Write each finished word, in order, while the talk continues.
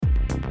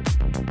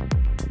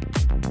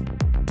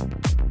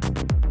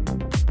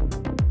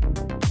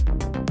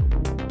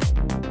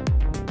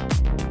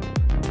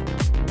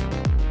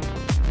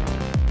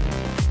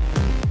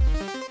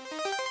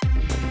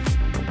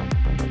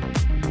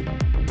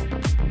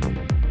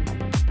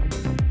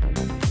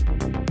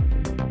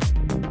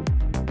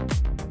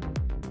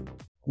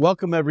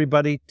Welcome,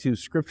 everybody, to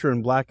Scripture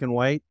in Black and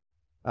White.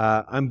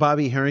 I'm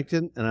Bobby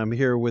Harrington, and I'm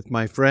here with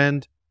my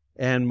friend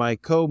and my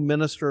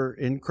co-minister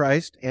in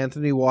Christ,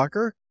 Anthony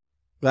Walker.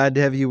 Glad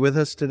to have you with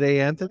us today,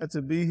 Anthony. Glad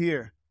to be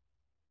here.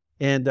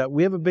 And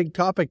we have a big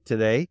topic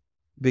today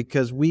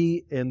because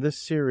we, in this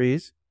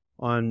series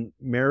on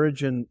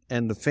marriage and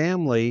the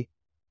family,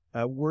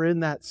 we're in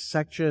that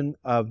section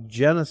of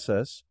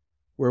Genesis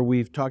where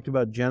we've talked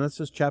about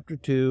Genesis chapter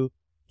 2,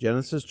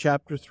 Genesis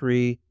chapter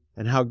 3,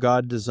 and how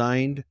God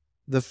designed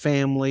the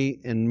family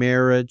and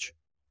marriage.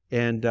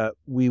 And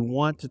we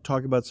want to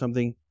talk about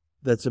something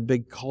that's a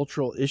big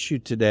cultural issue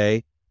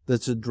today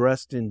that's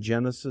addressed in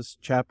Genesis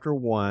chapter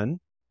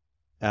 1.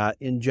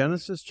 In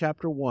Genesis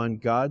chapter 1,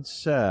 God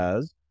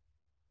says,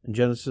 in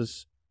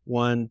Genesis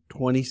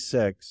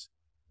 1:26,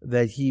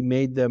 that He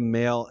made them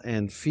male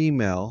and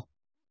female.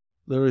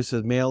 Literally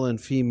says male and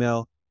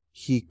female,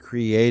 He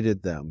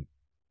created them.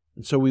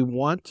 And so we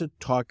want to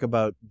talk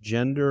about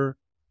gender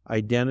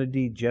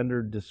identity,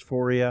 gender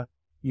dysphoria.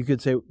 You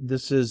could say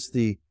this is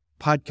the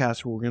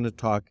podcast where we're going to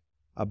talk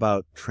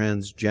about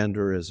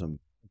transgenderism.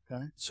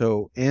 Okay.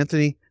 So,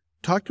 Anthony,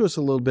 talk to us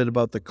a little bit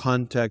about the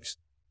context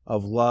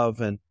of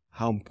love and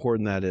how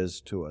important that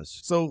is to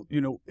us. So,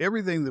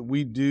 everything that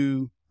we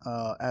do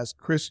as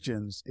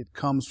Christians, it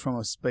comes from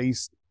a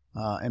space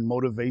and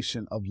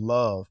motivation of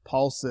love.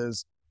 Paul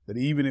says that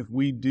even if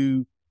we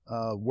do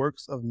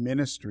works of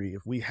ministry,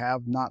 if we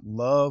have not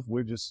love,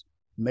 we're just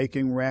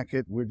making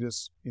racket. We're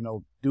just,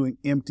 doing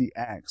empty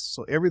acts.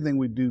 So everything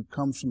we do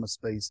comes from a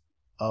space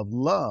of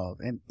love.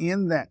 And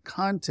in that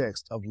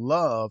context of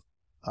love,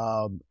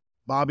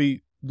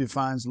 Bobby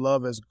defines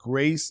love as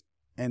grace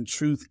and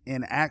truth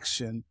in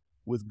action,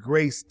 with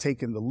grace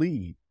taking the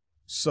lead.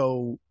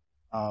 So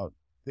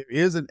there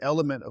is an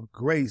element of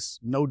grace,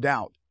 no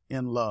doubt,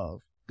 in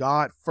love.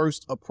 God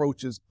first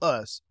approaches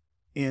us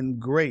in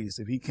grace.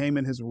 If He came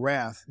in His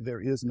wrath,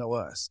 there is no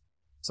us.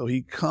 So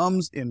He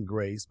comes in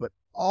grace, but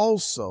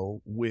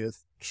also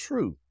with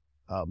truth.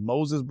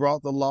 Moses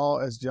brought the law,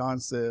 as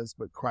John says,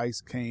 but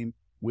Christ came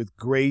with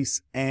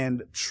grace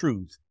and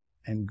truth,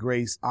 and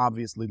grace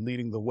obviously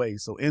leading the way.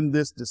 So in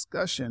this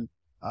discussion,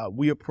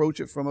 we approach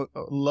it from a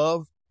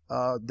love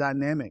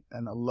dynamic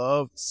and a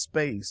love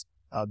space.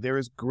 There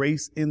is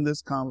grace in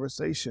this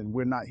conversation.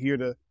 We're not here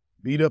to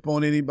beat up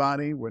on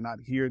anybody. We're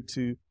not here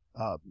to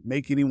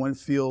make anyone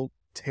feel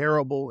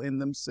terrible in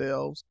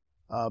themselves.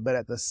 But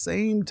at the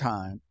same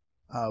time,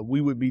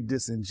 we would be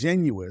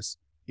disingenuous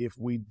if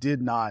we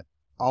did not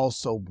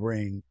also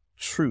bring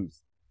truth.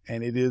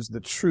 And it is the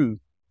truth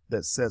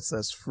that sets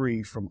us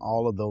free from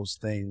all of those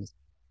things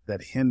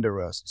that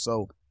hinder us.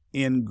 So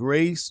in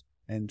grace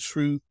and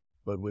truth,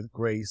 but with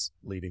grace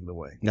leading the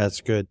way.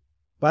 That's good.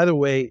 By the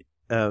way,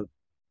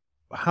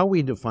 how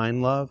we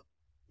define love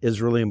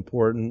is really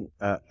important.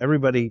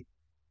 Everybody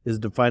is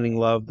defining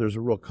love. There's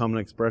a real common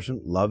expression,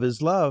 love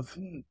is love.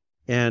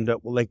 And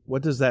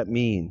what does that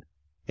mean?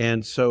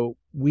 And so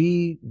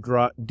we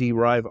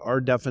derive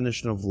our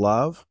definition of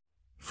love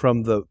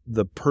from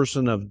the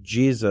person of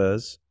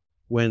Jesus,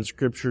 when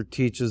Scripture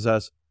teaches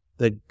us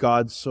that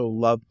God so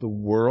loved the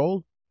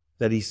world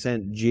that He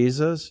sent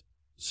Jesus.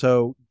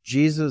 So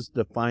Jesus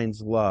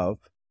defines love.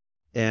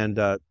 And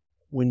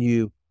when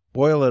you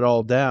boil it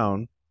all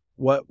down,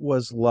 what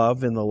was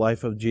love in the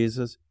life of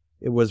Jesus?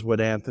 It was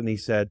what Anthony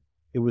said.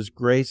 It was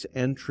grace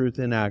and truth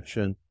in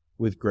action,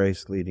 with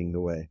grace leading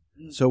the way.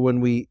 So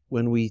when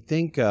we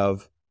think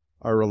of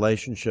our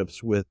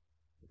relationships with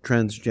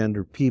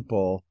transgender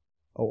people,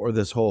 or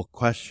this whole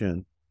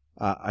question,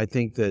 I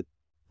think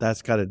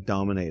that's got to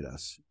dominate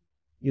us.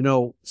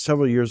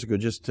 Several years ago,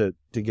 just to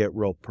get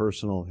real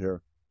personal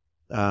here,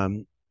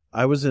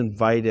 I was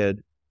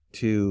invited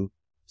to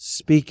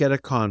speak at a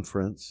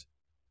conference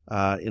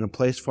in a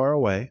place far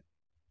away,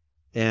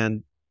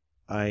 and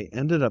I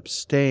ended up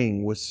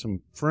staying with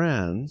some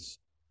friends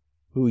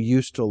who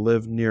used to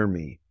live near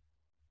me.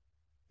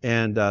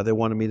 And they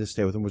wanted me to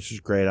stay with them, which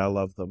is great. I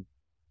love them.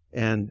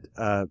 And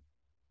the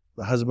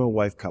husband and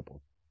wife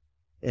couple.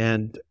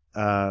 And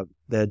they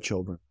had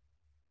children.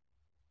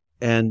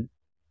 And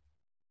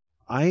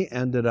I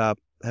ended up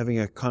having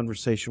a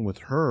conversation with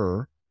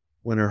her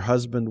when her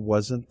husband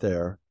wasn't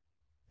there,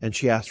 and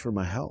she asked for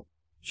my help.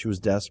 She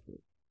was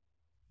desperate.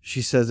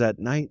 She says, at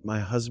night, my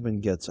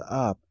husband gets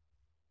up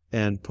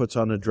and puts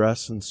on a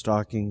dress and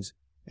stockings,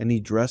 and he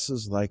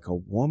dresses like a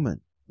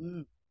woman.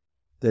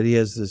 That he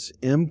has this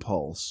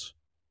impulse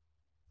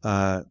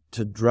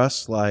to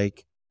dress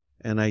like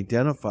and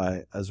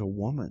identify as a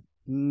woman.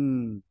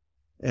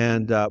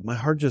 And my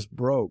heart just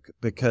broke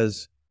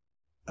because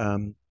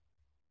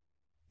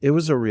it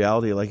was a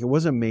reality. It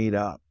wasn't made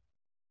up.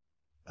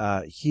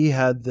 He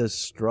had this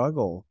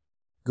struggle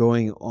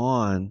going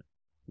on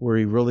where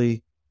he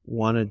really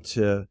wanted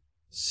to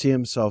see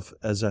himself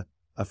as a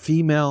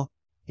female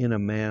in a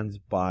man's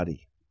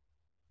body.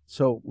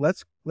 So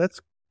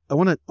I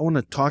want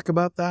to talk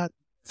about that.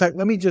 In fact,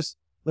 let me just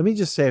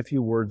say a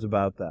few words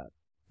about that.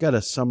 Got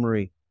a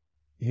summary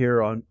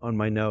here on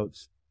my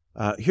notes.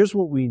 Here's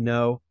what we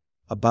know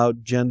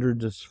about gender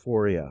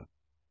dysphoria.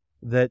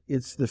 That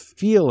it's the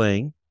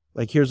feeling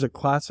Like, here's a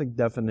classic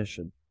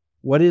definition.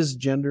 What is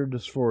gender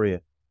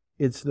dysphoria?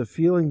 It's the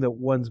feeling that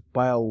one's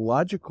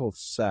biological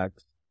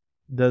sex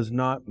does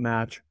not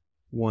match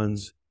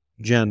one's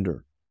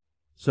gender.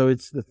 So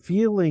it's the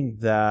feeling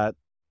that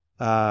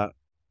that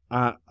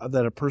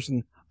a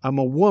person, I'm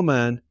a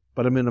woman,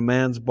 but I'm in a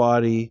man's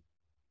body,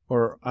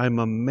 or I'm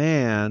a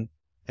man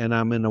and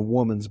I'm in a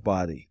woman's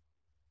body.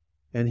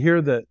 And here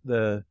are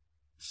the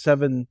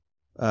 7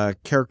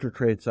 character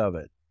traits of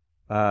it.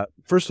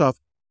 First off,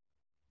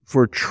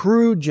 for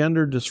true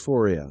gender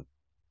dysphoria,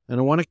 and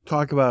I want to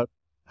talk about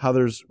how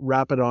there's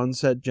rapid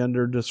onset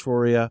gender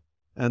dysphoria,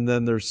 and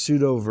then there's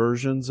pseudo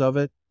versions of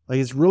it. Like,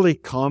 it's really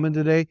common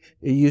today.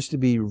 It used to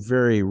be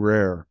very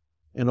rare.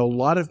 And a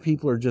lot of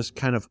people are just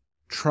kind of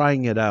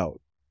trying it out.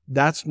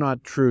 That's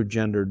not true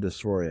gender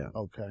dysphoria.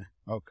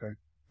 Okay.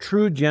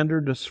 True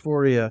gender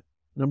dysphoria,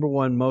 number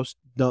one,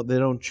 they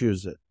don't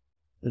choose it.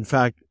 In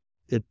fact,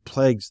 it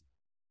plagues them.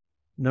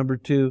 Number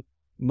 2,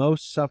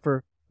 most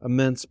suffer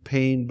immense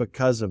pain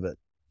because of it.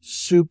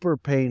 Super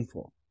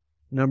painful.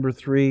 Number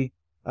 3,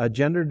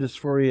 gender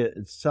dysphoria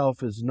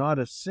itself is not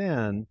a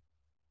sin,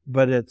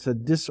 but it's a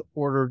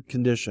disordered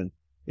condition.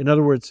 In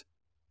other words,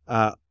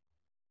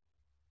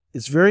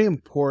 it's very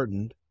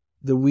important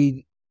that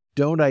we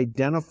don't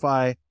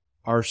identify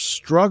our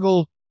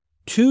struggle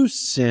to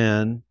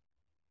sin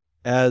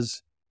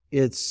as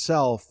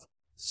itself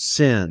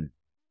sin.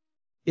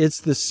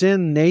 It's the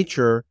sin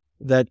nature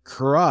that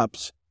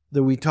corrupts,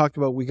 that we talked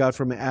about, we got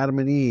from Adam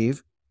and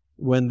Eve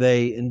when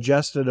they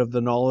ingested of the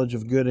knowledge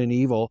of good and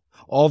evil.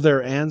 All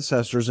their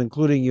ancestors,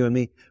 including you and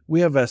me, we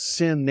have a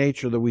sin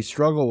nature that we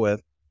struggle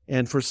with.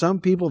 And for some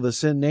people, the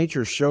sin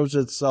nature shows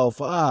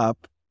itself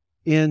up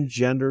in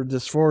gender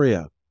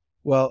dysphoria.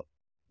 Well,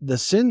 the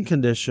sin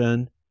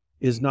condition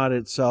is not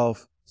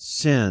itself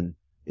sin.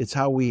 It's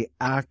how we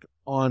act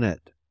on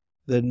it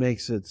that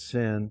makes it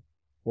sin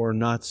or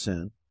not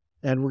sin.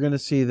 And we're going to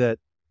see that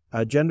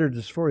gender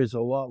dysphoria is a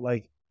lot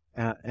like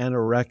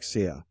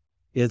anorexia.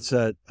 It's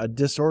a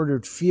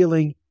disordered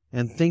feeling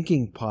and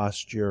thinking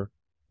posture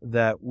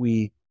that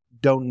we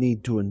don't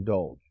need to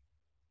indulge.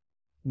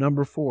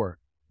 Number 4,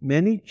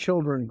 many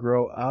children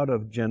grow out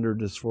of gender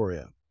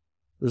dysphoria.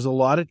 There's a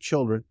lot of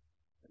children.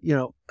 You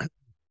know,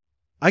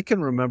 I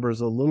can remember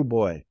as a little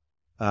boy,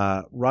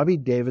 Robbie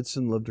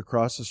Davidson lived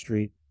across the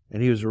street,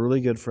 and he was a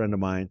really good friend of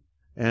mine.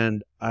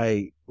 And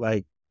I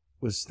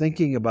was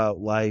thinking about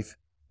life,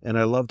 and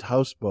I loved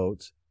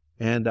houseboats.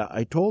 And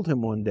I told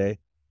him one day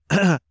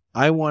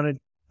I wanted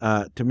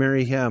to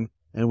marry him,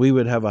 and we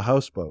would have a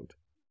houseboat.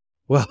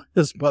 Well,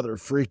 his mother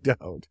freaked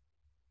out.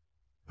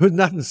 There was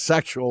nothing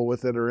sexual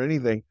with it or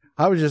anything.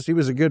 He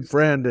was a good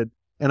friend,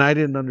 and I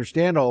didn't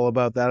understand all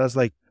about that. I was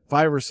like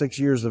 5 or 6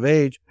 years of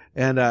age,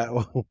 and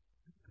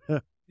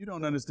you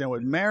don't understand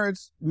what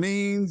marriage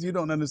means. You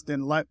don't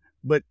understand life,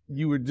 but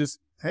you were just,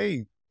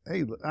 hey,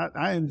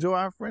 I enjoy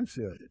our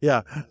friendship.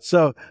 Yeah.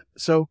 So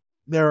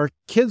there are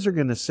kids are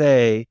going to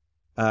say,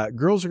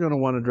 girls are going to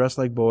want to dress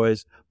like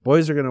boys.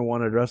 Boys are going to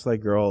want to dress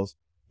like girls.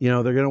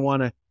 They're going to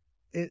want to.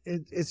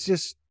 It's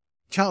just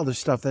childish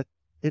stuff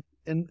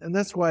and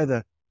that's why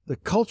the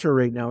culture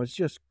right now is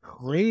just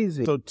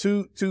crazy. So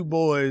two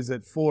boys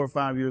at 4 or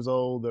 5 years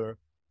old are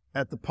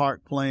at the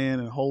park playing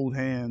and hold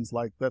hands.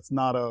 Like, it's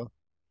not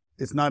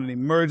an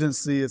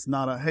emergency. It's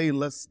not a, hey,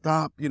 let's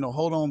stop,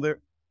 hold on there.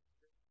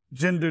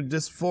 Gender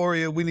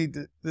dysphoria. We need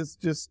to,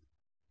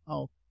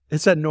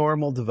 It's a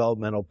normal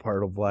developmental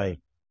part of life.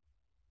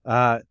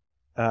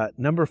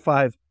 Number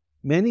 5,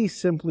 many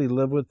simply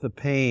live with the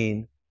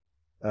pain,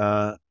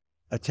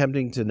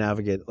 attempting to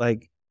navigate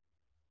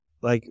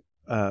it.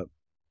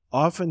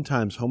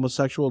 Oftentimes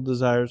homosexual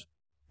desires,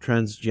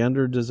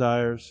 transgender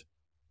desires,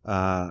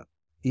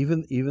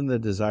 even the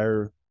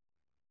desire,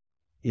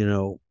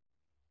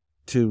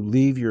 to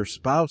leave your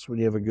spouse when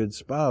you have a good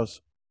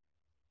spouse,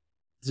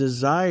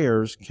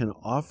 desires can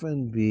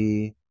often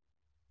be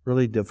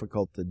really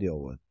difficult to deal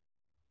with.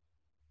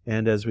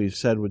 And as we've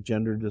said with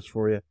gender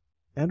dysphoria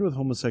and with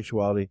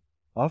homosexuality,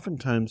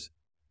 oftentimes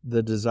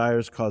the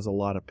desires cause a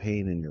lot of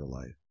pain in your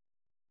life.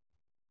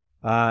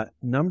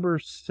 Number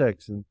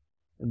 6, and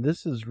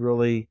this is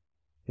really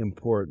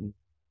important,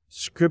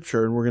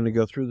 Scripture, and we're going to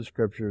go through the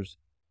Scriptures,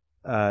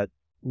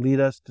 lead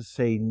us to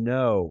say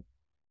no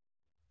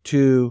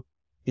to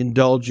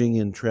indulging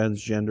in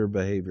transgender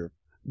behavior,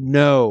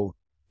 no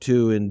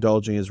to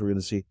indulging, as we're going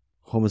to see,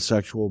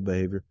 homosexual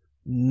behavior,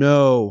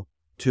 no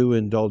to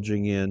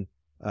indulging in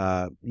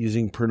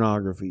using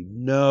pornography,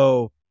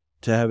 no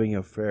to having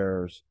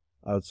affairs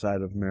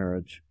outside of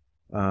marriage.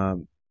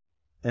 And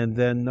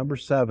then number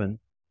 7,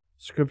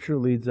 Scripture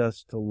leads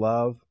us to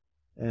love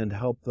and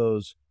help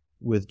those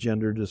with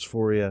gender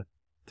dysphoria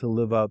to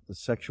live out the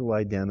sexual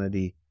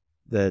identity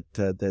that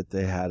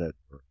they had at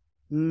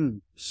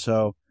birth.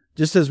 So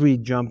just as we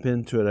jump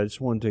into it, I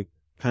just wanted to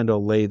kind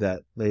of lay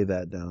that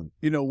down.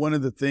 One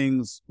of the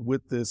things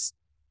with this,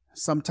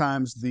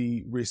 sometimes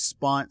the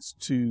response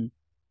to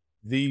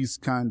these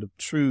kind of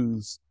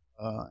truths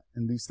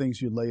and these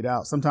things you laid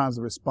out, sometimes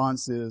the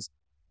response is,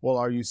 well,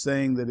 are you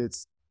saying that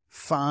it's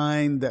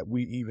fine that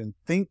we even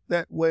think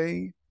that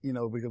way,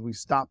 because we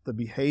stop the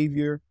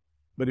behavior.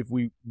 But if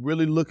we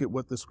really look at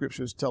what the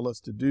scriptures tell us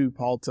to do,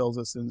 Paul tells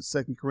us in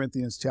 2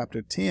 Corinthians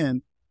chapter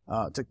 10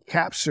 to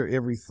capture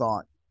every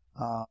thought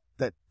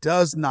that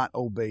does not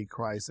obey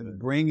Christ and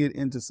bring it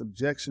into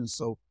subjection.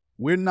 So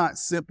we're not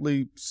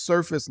simply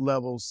surface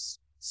levels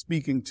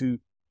speaking to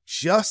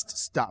just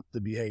stop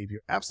the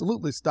behavior.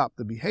 Absolutely stop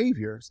the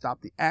behavior,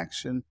 stop the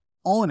action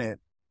on it.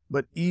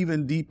 But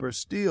even deeper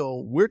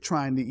still, we're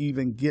trying to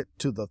even get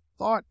to the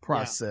thought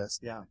process.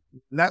 Yeah.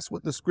 And that's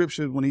what the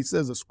scriptures, when he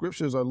says the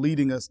scriptures are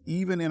leading us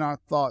even in our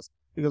thoughts,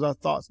 because our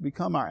thoughts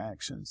become our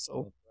actions.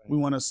 So we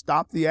want to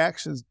stop the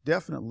actions,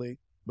 definitely,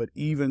 but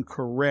even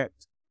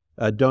correct.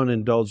 Don't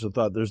indulge the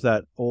thought. There's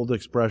that old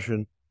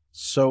expression,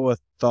 sow a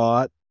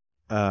thought,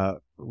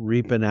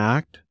 reap an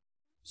act.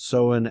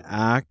 Sow an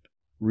act,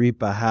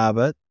 reap a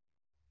habit.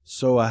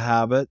 Sow a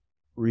habit,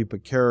 reap a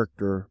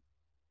character.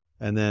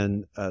 And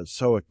then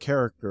sow a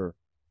character,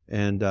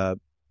 and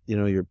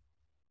you're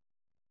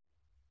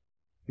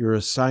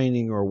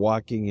assigning or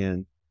walking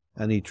in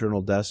an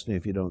eternal destiny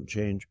if you don't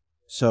change.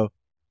 So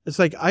it's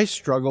like I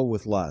struggle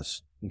with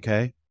lust,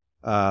 okay,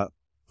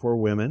 for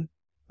women,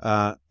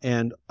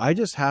 and I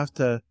just have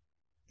to.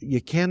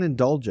 You can't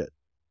indulge it.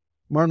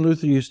 Martin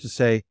Luther used to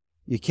say,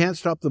 "You can't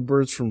stop the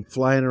birds from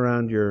flying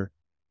around your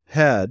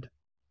head,"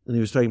 and he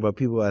was talking about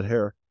people who had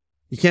hair.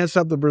 You can't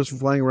stop the birds from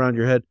flying around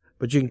your head,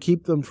 but you can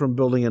keep them from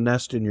building a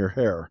nest in your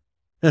hair.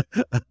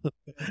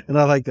 And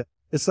I like that.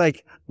 It's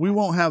like, we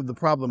won't have the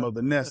problem of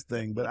the nest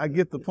thing, but I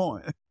get the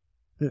point.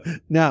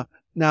 Now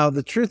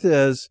the truth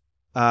is,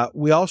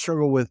 we all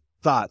struggle with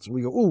thoughts.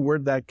 We go, "Ooh,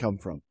 where'd that come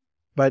from?"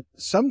 But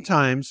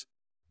sometimes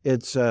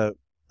it's an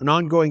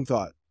ongoing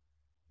thought.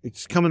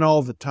 It's coming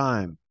all the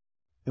time,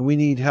 and we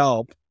need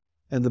help.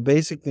 And the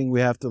basic thing we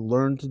have to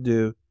learn to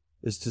do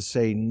is to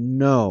say,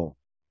 no,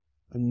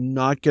 I'm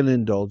not going to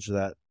indulge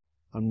that.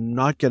 I'm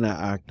not going to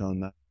act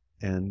on that,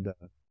 and,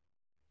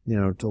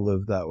 to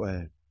live that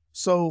way.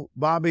 So,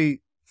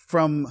 Bobby,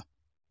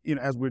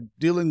 as we're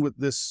dealing with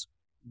this,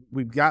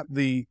 we've got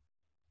kind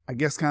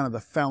of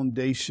the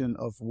foundation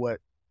of what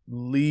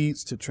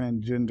leads to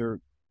transgender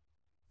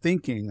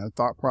thinking, a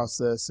thought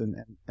process,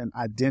 and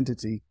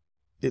identity.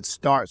 It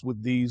starts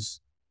with these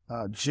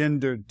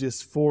gender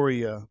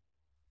dysphoria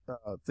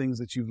things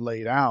that you've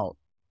laid out.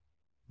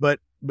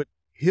 But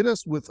hit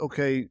us with,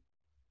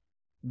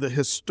 the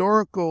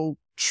historical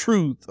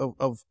truth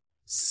of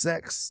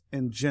sex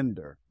and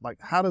gender. Like,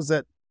 how does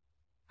that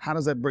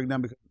break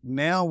down? Because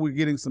now we're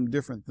getting some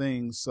different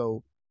things.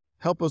 So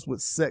help us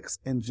with sex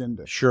and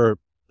gender. Sure.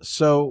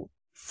 So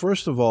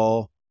first of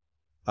all,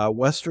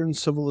 Western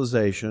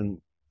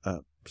civilization,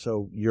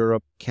 so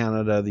Europe,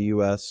 Canada, the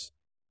U.S.,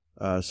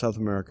 South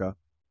America,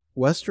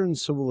 Western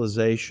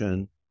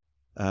civilization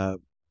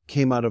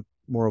came out of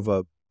more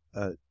of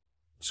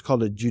it's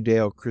called a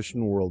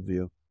Judeo-Christian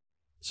worldview.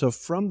 So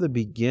from the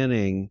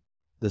beginning,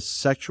 the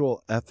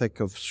sexual ethic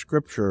of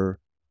Scripture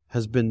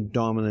has been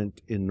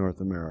dominant in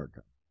North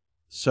America.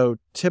 So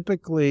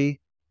typically,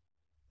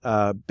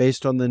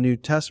 based on the New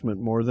Testament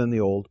more than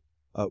the Old,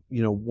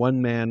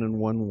 one man and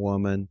one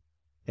woman,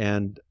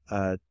 and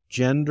the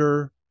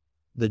gender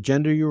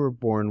you were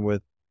born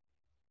with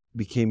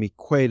became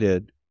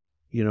equated,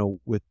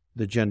 with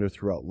the gender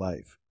throughout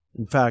life.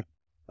 In fact,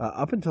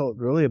 up until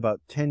really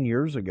about 10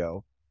 years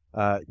ago,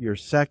 your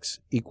sex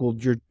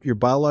equaled your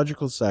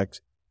biological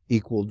sex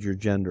equaled your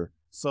gender.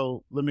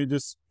 So let me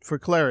just, for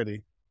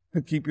clarity,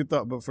 keep your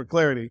thought, but for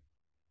clarity,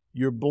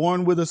 you're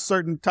born with a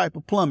certain type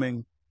of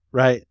plumbing.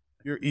 Right.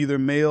 You're either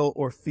male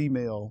or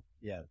female.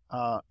 Yeah.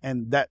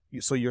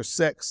 So your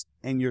sex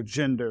and your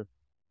gender,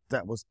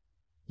 that was.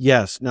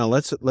 Yes. Now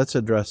let's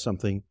address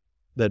something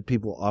that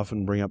people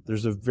often bring up.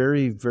 There's a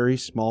very, very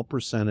small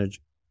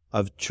percentage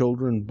of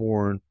children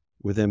born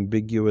with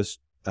ambiguous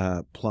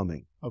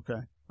plumbing.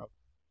 Okay.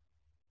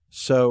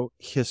 So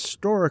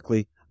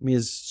historically,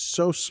 it's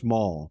so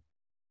small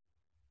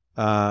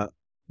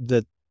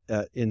that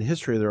in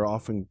history they're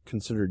often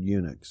considered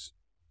eunuchs.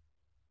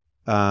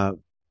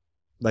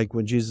 Like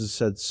when Jesus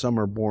said, "Some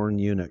are born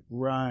eunuch."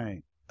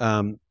 Right.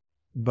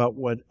 But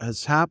what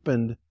has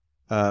happened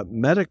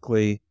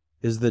medically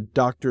is that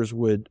doctors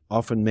would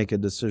often make a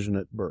decision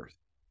at birth.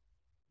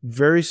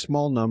 Very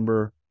small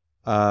number,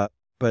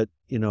 but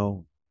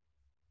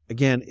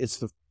again,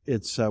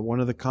 it's one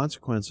of the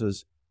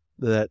consequences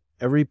that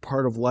every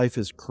part of life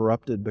is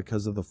corrupted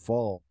because of the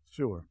fall.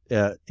 Sure.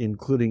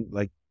 Including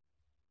like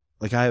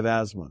I have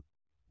asthma.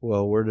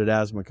 Well, where did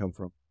asthma come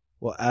from?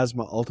 Well,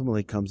 asthma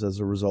ultimately comes as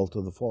a result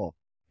of the fall.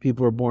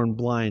 People are born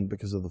blind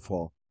because of the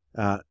fall.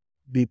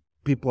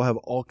 People have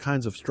all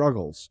kinds of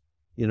struggles,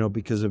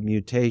 because of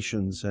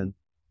mutations,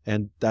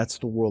 and that's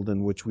the world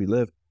in which we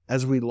live.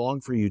 As we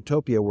long for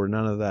utopia where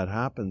none of that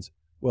happens,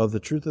 well, the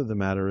truth of the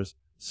matter is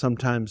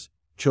sometimes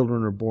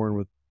children are born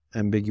with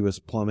ambiguous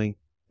plumbing,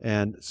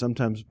 and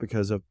sometimes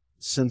because of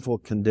sinful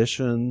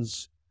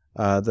conditions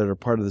that are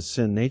part of the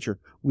sin nature,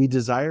 we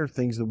desire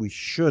things that we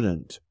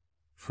shouldn't,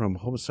 from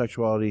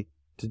homosexuality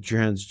to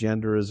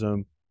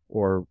transgenderism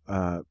or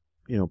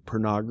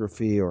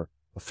pornography or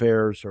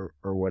affairs or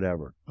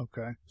whatever.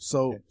 Okay.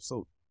 So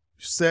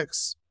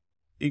sex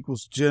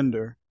equals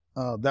gender.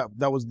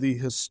 That was the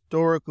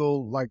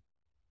historical,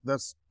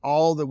 that's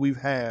all that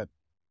we've had.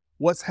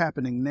 What's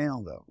happening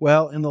now, though?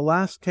 Well, in the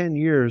last 10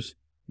 years,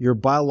 your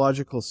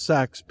biological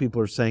sex,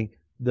 people are saying,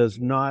 does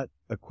not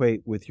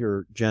equate with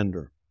your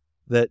gender.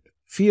 That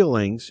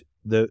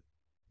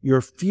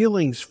your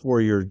feelings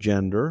for your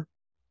gender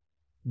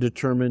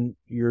determine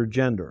your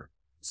gender.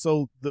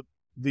 So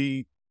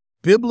the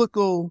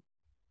biblical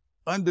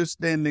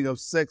understanding of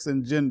sex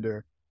and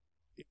gender,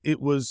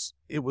 it was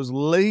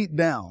laid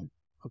down.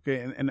 Okay,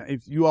 and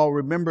if you all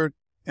remember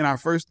in our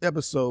first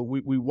episode,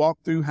 we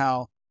walked through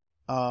how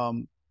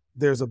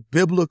there's a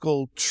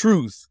biblical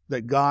truth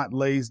that God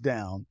lays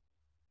down,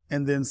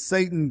 and then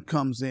Satan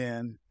comes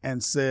in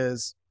and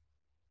says,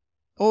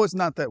 oh, it's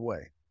not that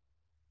way.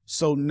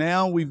 So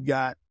now we've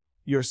got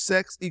your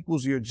sex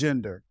equals your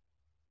gender,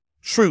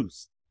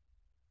 truth.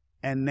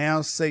 And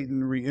now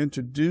Satan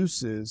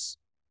reintroduces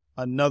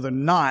another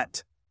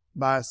not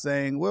by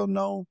saying, well,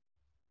 no,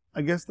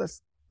 I guess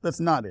that's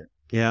not it.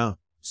 Yeah.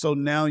 So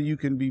now you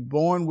can be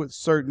born with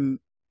certain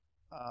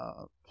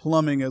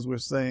plumbing, as we're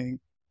saying,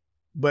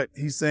 but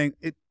he's saying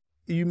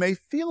you may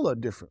feel a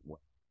different way.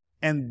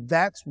 And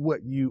that's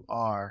what you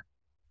are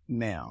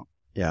now.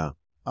 Yeah.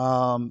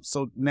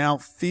 So now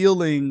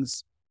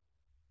feelings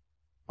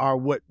are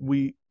what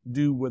we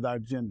do with our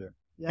gender.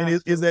 Yeah.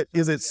 And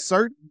is it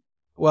certain?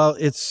 Well,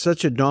 it's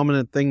such a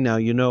dominant thing now.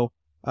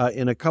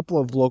 In a couple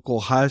of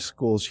local high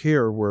schools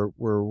here where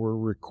we're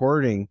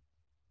recording,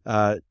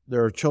 there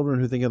are children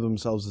who think of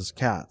themselves as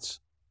cats,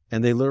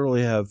 and they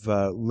literally have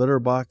litter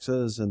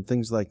boxes and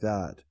things like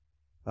that.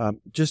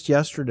 Just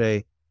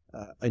yesterday,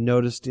 I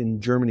noticed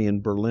in Germany,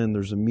 in Berlin,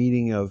 there's a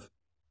meeting of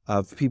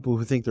people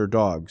who think they're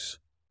dogs.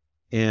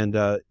 And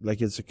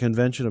it's a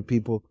convention of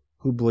people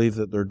who believe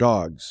that they're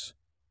dogs.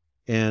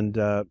 And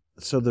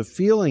so the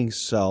feeling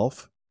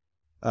self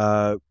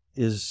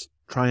is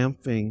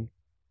triumphing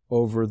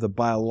over the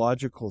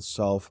biological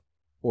self,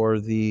 or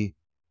the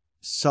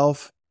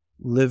self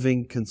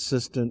living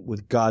consistent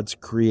with God's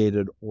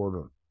created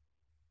order.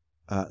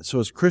 So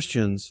as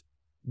Christians,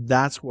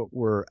 that's what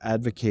we're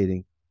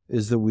advocating,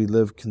 is that we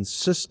live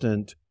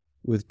consistent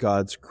with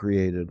God's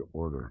created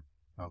order.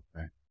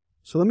 Okay.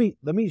 So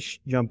let me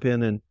jump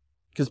in, and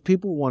because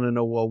people want to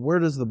know, well, where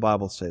does the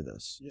Bible say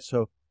this? Yeah.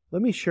 So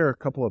let me share a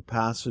couple of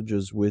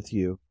passages with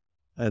you,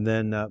 and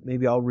then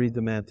maybe I'll read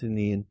them,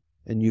 Anthony,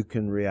 and you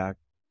can react.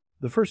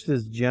 The first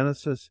is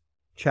Genesis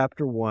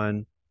chapter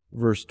 1,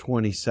 verse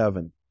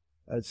 27.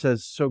 It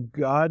says, so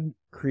God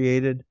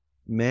created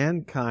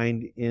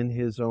mankind in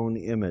his own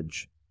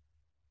image.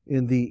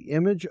 In the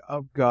image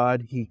of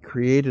God, he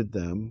created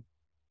them,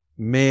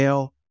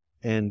 male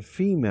and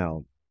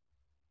female.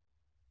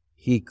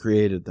 He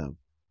created them.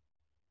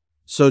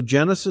 So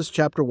Genesis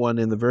chapter 1,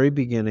 in the very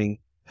beginning,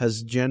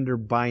 has gender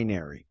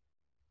binary.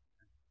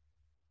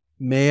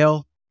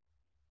 Male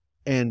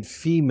and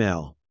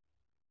female.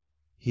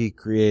 He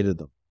created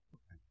them.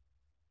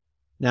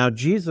 Now,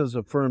 Jesus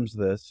affirms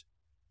this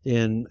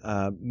in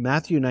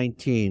Matthew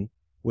 19,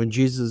 when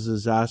Jesus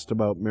is asked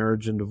about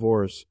marriage and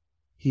divorce.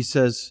 He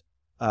says,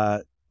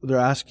 they're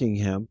asking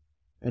him,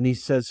 and he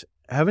says,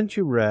 haven't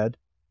you read,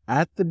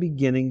 at the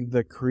beginning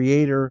the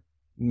Creator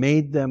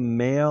made them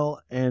male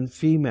and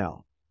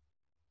female?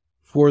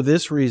 For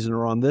this reason,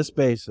 or on this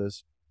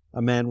basis,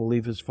 a man will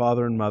leave his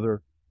father and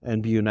mother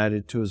and be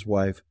united to his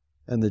wife,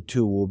 and the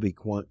two will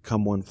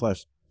become one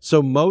flesh.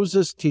 So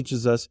Moses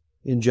teaches us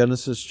in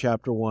Genesis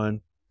chapter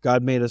 1,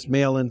 God made us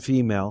male and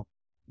female.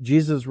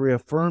 Jesus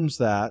reaffirms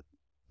that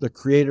the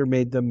Creator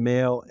made them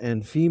male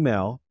and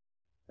female.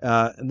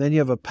 And then you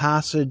have a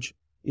passage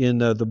in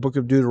the book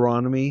of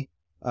Deuteronomy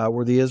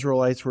where the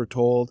Israelites were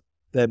told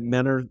that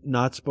men are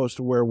not supposed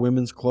to wear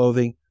women's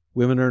clothing,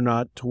 women are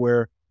not to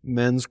wear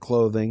men's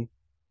clothing.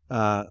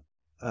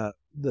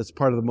 That's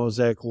part of the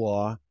Mosaic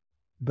law.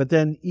 But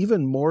then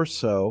even more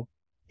so,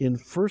 in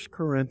 1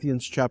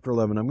 Corinthians chapter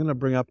 11, I'm going to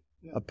bring up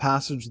a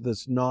passage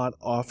that's not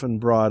often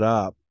brought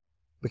up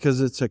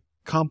because it's a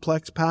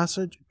complex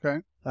passage.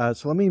 Okay.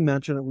 So let me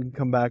mention it. We can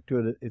come back to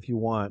it if you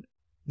want.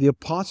 The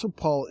Apostle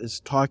Paul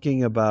is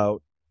talking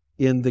about,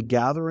 in the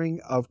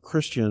gathering of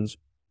Christians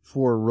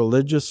for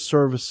religious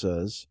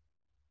services,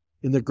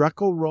 in the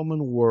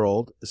Greco-Roman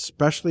world,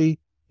 especially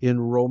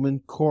in Roman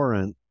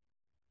Corinth,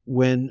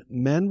 when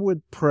men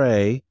would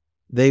pray,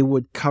 they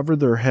would cover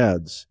their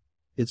heads.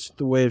 It's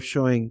the way of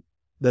showing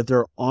that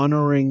they're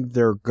honoring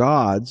their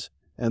gods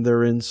and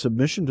they're in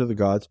submission to the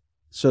gods.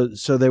 So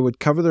they would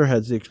cover their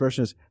heads. The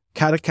expression is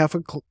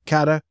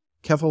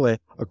katakephale,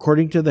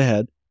 according to the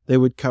head, they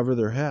would cover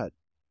their head.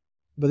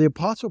 But the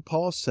Apostle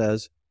Paul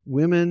says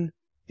women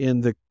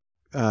when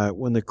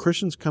the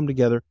Christians come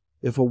together,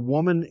 if a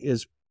woman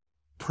is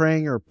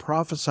praying or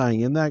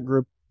prophesying in that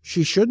group,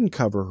 she shouldn't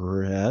cover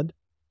her head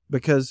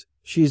because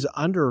she's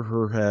under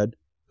her head,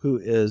 who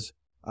is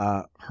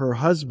her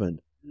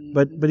husband.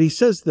 But he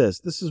says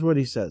this is what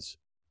he says.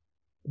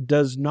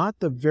 Does not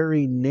the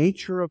very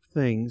nature of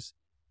things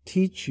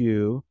teach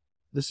you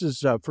This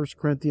is 1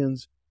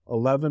 Corinthians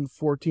 11,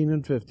 14,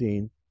 and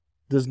 15.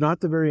 Does not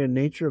the very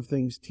nature of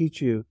things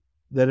teach you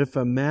that if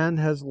a man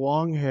has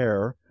long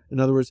hair, in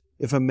other words,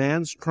 if a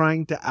man's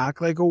trying to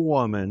act like a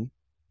woman,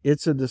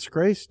 it's a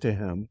disgrace to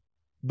him.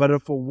 But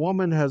if a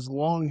woman has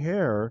long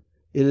hair,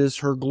 it is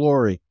her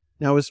glory.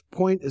 Now, his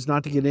point is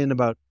not to get in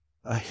about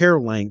hair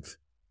length.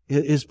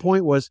 His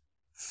point was,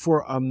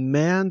 for a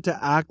man to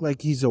act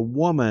like he's a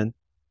woman,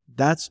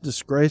 that's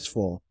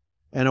disgraceful.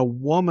 And a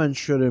woman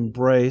should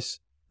embrace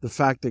the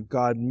fact that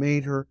God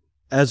made her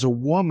as a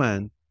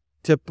woman,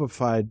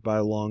 typified by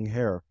long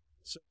hair.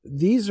 So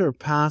these are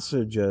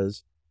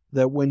passages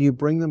that when you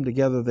bring them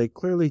together, they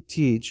clearly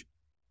teach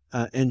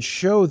and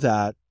show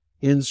that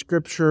in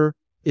Scripture,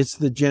 it's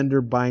the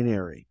gender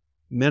binary.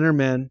 Men are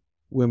men,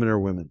 women are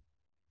women.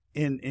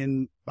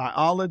 In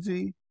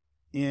biology,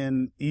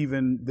 in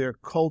even their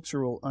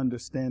cultural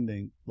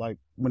understanding, like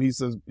when he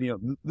says,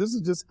 this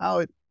is just how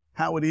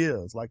it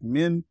is. Like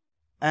men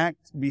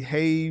act,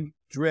 behave,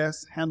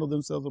 dress, handle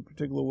themselves a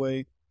particular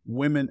way,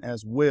 women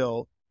as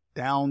well,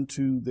 down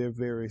to their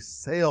very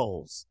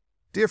cells.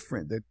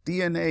 Different. Their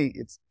DNA,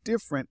 it's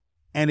different,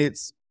 and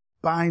it's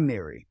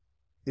binary.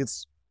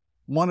 It's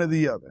one or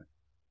the other.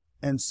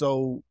 And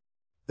so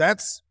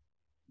that's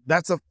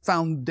a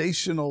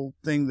foundational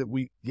thing that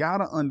we got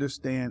to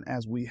understand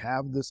as we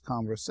have this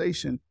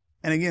conversation.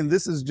 And again,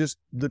 this is just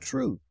the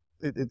truth.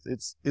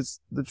 It's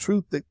the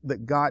truth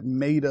that God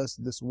made us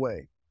this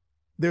way.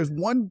 There's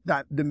one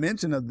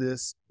dimension of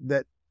this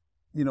that,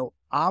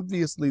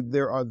 obviously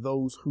there are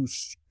those who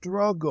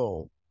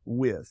struggle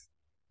with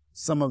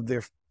some of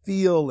their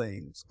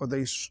feelings, or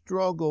they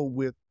struggle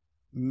with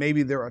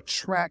maybe their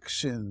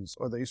attractions,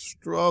 or they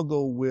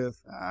struggle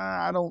with,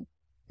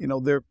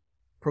 their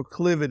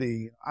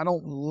proclivity, I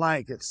don't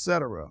like,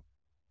 etc.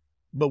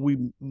 But we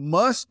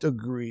must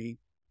agree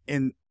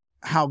in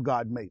how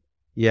God made it.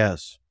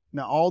 Yes.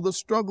 Now, all the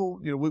struggle,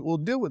 we'll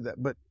deal with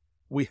that, but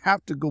we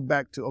have to go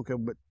back to, okay,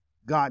 but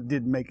God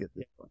did make it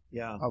this way.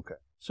 Yeah. Okay.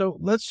 So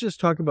let's just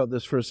talk about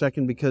this for a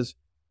second, because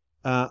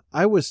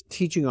I was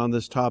teaching on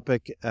this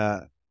topic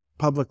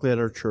publicly at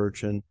our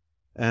church, and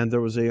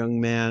there was a young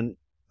man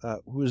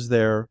who was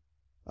there.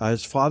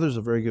 His father's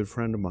a very good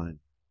friend of mine,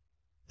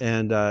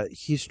 and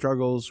he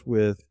struggles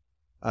with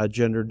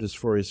gender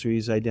dysphoria, so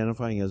he's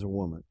identifying as a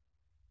woman.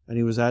 And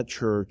he was at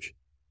church,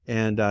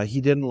 and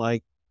he didn't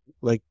like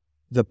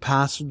the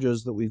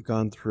passages that we've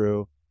gone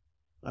through.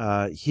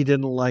 He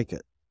didn't like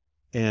it,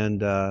 and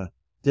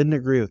didn't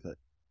agree with it.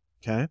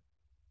 Okay?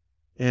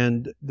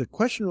 And the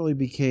question really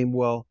became,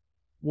 well,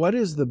 what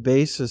is the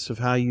basis of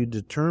how you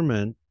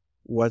determine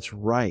what's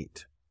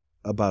right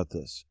about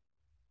this?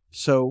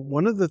 So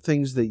one of the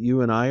things that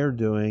you and I are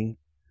doing,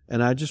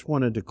 and I just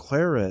want to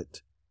declare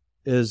it,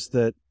 is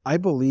that I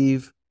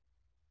believe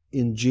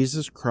in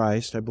Jesus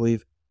Christ. I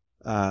believe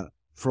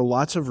for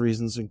lots of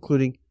reasons,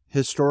 including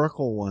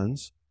historical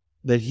ones,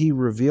 that he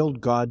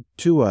revealed God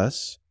to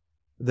us,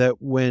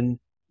 that when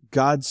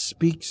God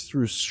speaks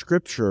through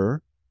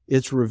Scripture,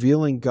 it's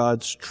revealing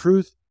God's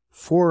truth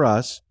for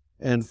us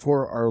and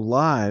for our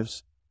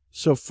lives.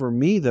 So for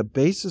me, the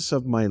basis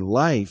of my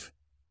life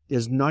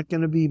is not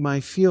going to be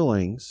my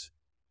feelings.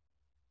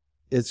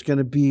 It's going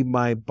to be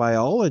my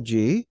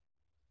biology.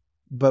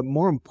 But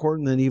more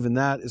important than even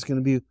that is going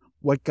to be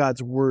what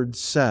God's Word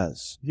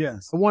says.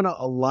 Yes. I want to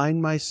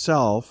align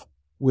myself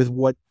with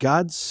what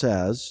God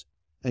says,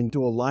 and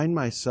to align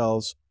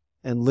myself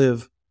and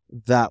live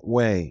that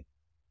way.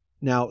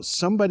 Now,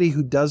 somebody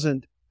who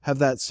doesn't have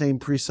that same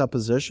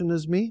presupposition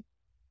as me,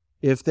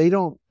 if they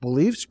don't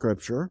believe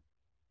Scripture,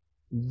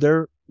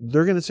 they're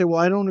going to say,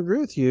 well, I don't agree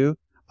with you.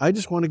 I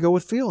just want to go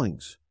with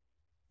feelings.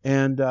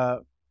 And,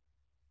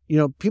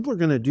 people are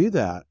going to do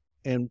that,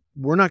 and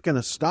we're not going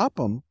to stop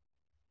them.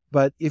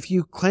 But if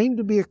you claim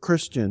to be a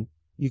Christian,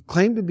 you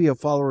claim to be a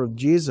follower of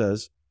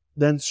Jesus,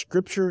 then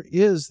Scripture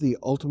is the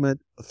ultimate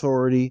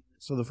authority.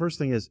 So the first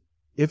thing is,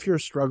 if you're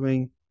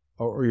struggling,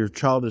 or your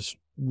child is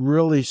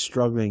really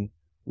struggling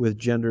with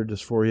gender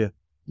dysphoria,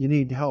 you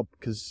need help,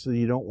 because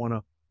you don't want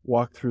to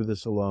walk through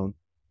this alone.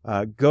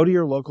 Go to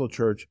your local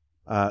church.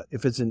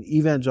 If it's an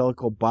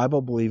evangelical,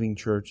 Bible-believing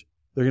church,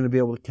 they're going to be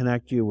able to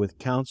connect you with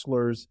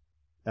counselors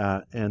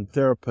and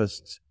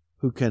therapists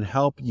who can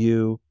help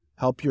you,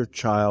 help your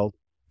child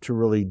to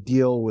really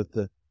deal with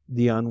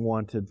the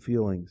unwanted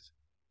feelings.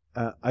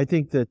 I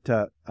think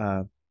that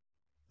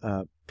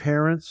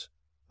parents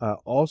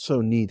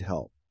also need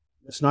help.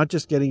 It's not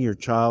just getting your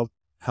child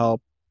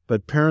help,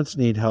 but parents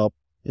need help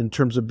in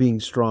terms of being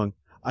strong.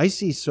 I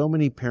see so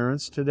many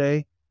parents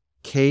today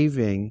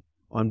caving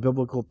on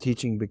biblical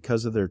teaching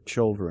because of their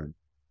children,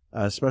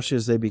 especially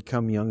as they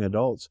become young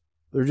adults.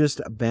 They're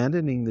just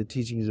abandoning the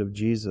teachings of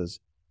Jesus.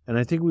 And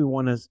I think we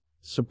want to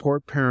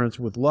support parents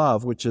with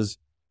love, which is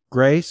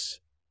grace.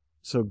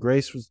 So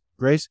grace,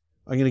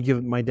 I'm going to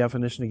give my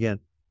definition again.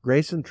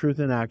 Grace and truth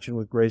in action,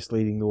 with grace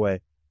leading the way.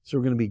 So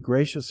we're going to be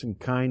gracious and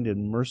kind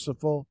and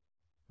merciful,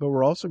 but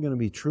we're also going to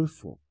be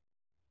truthful.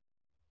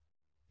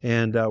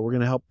 And we're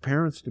going to help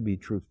parents to be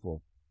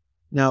truthful.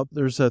 Now,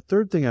 there's a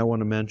third thing I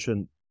want to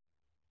mention.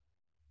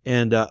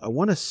 And I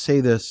want to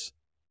say this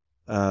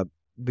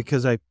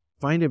because I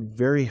find it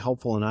very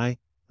helpful, and I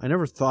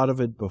never thought of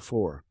it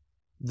before.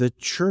 The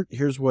church,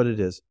 here's what it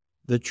is.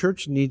 The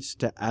church needs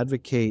to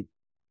advocate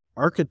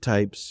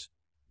archetypes,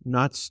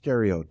 not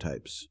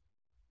stereotypes.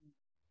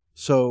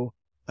 So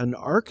an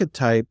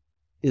archetype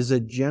is a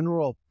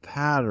general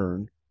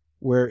pattern,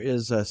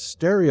 whereas a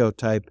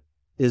stereotype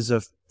is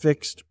a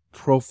fixed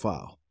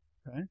profile.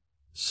 Okay.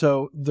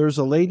 So there's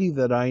a lady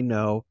that I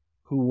know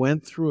who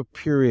went through a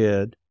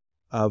period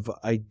of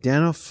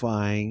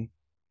identifying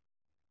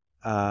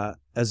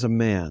as a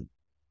man.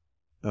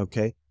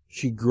 Okay?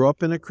 She grew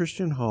up in a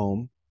Christian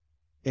home,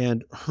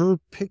 and her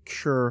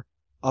picture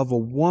of a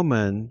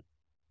woman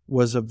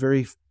was a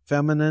very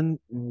feminine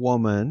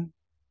woman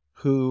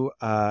who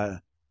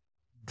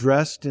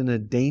dressed in a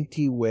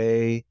dainty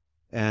way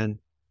and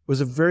was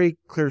a very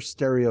clear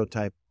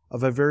stereotype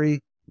of a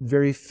very,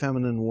 very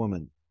feminine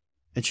woman.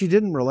 And she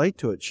didn't relate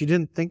to it. She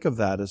didn't think of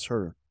that as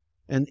her.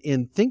 And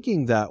in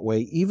thinking that way,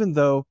 even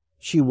though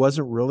she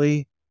wasn't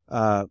really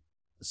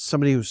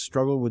somebody who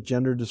struggled with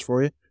gender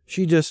dysphoria,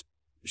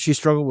 she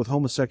struggled with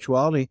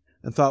homosexuality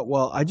and thought,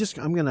 well,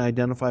 I'm going to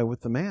identify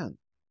with the man.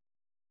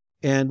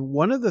 And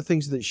one of the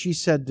things that she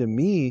said to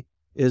me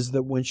is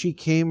that when she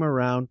came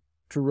around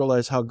to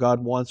realize how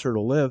God wants her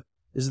to live,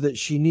 is that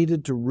she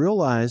needed to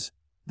realize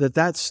that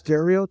that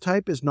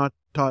stereotype is not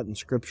taught in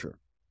Scripture.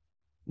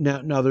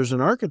 Now there's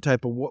an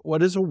archetype of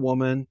what is a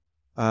woman,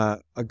 a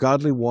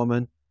godly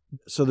woman.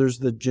 So there's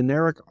the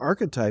generic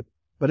archetype,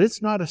 but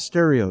it's not a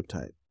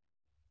stereotype.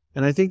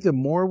 And I think the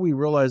more we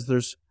realize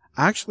there's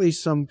actually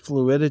some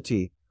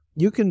fluidity,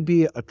 you can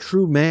be a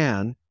true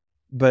man,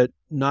 but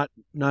not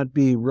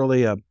be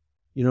really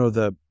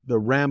the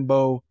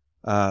Rambo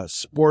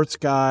sports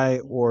guy,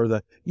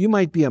 or you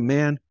might be a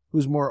man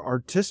who's more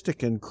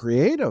artistic and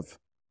creative,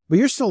 but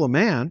you're still a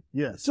man.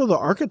 Yes. Still the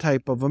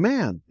archetype of a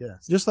man.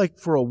 Yes. Just like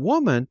for a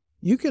woman,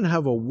 you can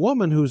have a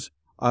woman who's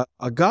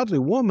a godly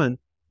woman,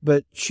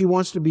 but she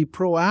wants to be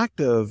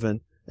proactive,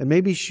 and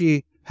maybe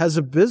she has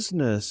a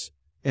business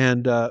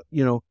and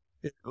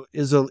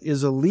is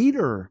a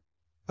leader.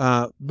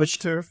 But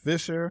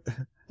Fisher.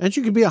 And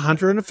she could be a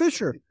hunter and a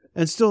fisher,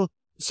 and still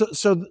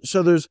so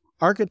there's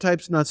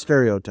archetypes, not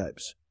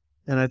stereotypes.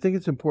 And I think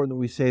it's important that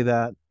we say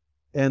that.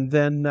 And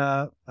then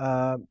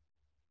the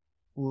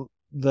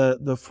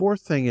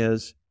fourth thing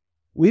is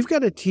we've got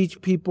to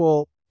teach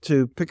people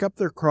to pick up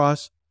their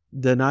cross,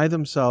 deny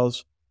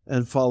themselves,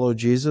 and follow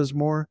Jesus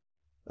more.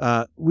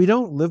 We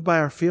don't live by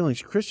our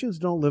feelings. Christians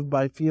don't live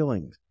by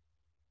feelings.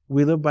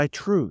 We live by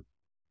truth.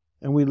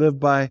 And we live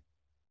by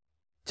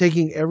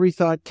taking every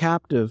thought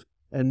captive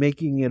and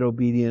making it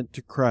obedient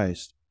to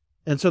Christ.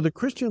 And so the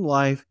Christian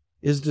life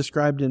is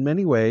described in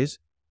many ways,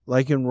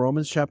 like in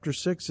Romans chapter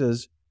 6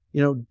 is,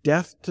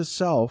 death to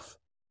self,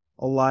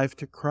 alive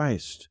to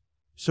Christ.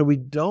 So we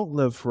don't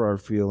live for our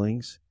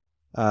feelings.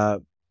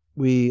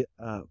 We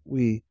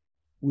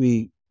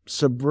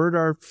subvert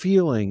our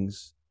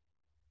feelings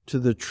to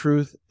the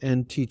truth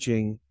and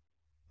teaching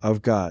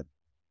of God.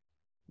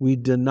 We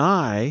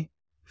deny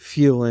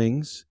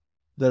feelings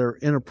that are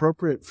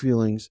inappropriate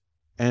feelings,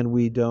 and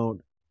we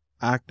don't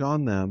act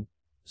on them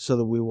so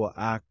that we will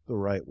act the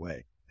right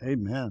way.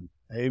 Amen.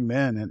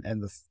 Amen.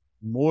 And the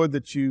more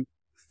that you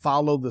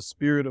follow the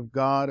Spirit of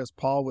God, as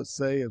Paul would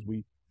say, as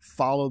we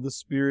follow the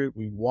Spirit,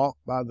 we walk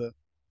by the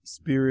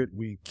Spirit,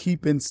 we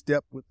keep in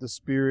step with the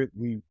Spirit,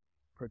 we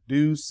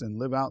produce and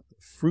live out the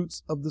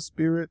fruits of the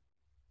Spirit.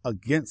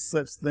 Against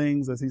such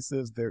things, as he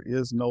says, there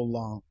is no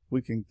law.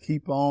 We can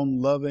keep on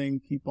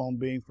loving, keep on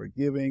being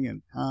forgiving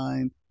and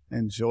kind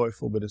and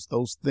joyful, but it's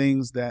those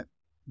things that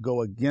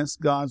go against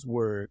God's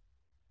word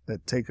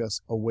that take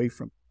us away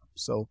from him.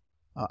 So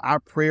our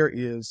prayer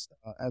is,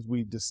 as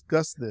we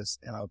discuss this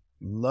in a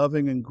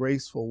loving and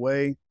graceful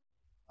way,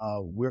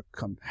 we're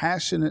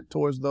compassionate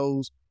towards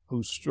those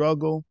who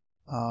struggle,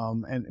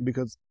 and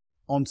because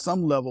on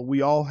some level,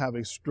 we all have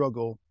a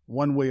struggle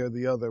one way or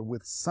the other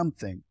with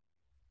something.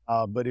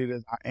 But it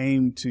is our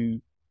aim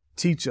to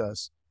teach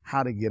us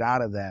how to get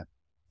out of that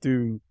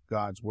through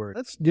God's word.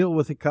 Let's deal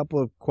with a couple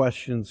of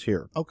questions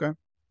here. Okay.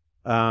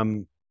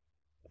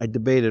 I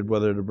debated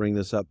whether to bring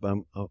this up.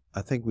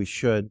 I think we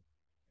should,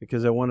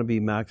 because I want to be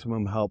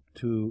maximum help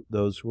to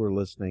those who are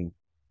listening.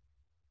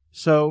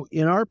 So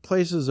in our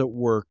places at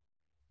work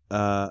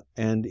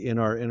and in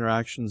our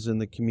interactions in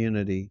the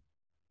community,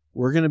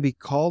 we're going to be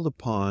called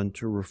upon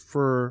to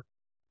refer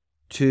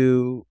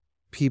to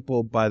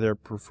people by their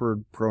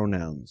preferred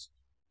pronouns.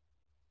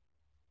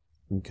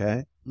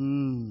 Okay?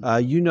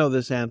 You know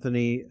this,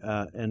 Anthony,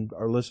 and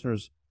our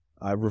listeners,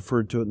 I've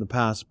referred to it in the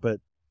past, but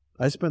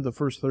I spent the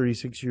first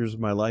 36 years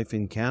of my life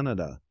in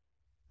Canada.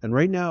 And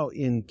right now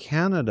in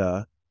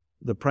Canada,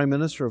 the Prime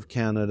Minister of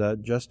Canada,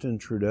 Justin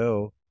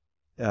Trudeau,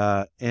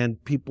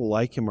 and people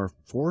like him are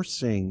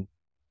forcing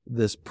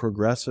this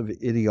progressive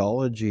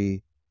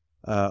ideology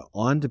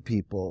onto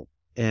people.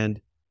 And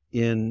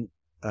in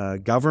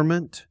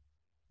government,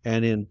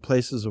 and in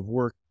places of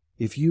work,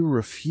 if you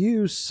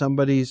refuse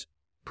somebody's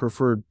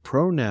preferred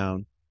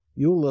pronoun,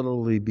 you'll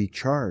literally be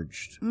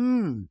charged.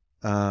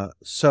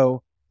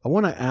 So I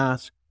want to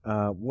ask,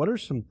 what are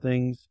some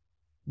things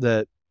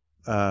that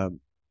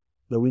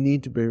that we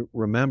need to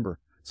remember?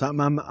 So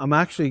I'm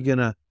actually going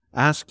to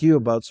ask you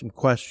about some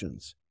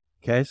questions.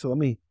 Okay, so let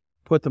me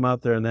put them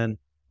out there, and then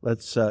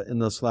let's in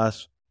this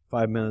last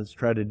 5 minutes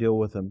try to deal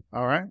with them.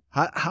 All right.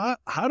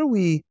 How do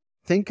we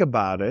think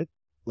about it,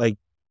 like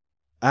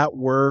at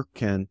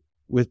work and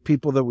with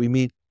people that we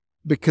meet?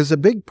 Because a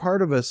big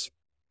part of us,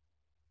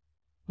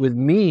 with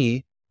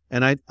me,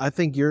 and I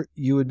think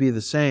you would be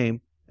the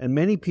same, and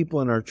many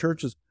people in our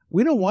churches,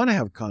 we don't want to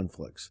have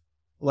conflicts.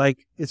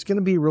 Like, it's going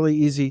to be really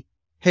easy.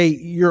 Hey,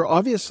 you're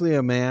obviously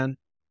a man.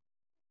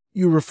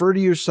 You refer to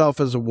yourself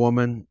as a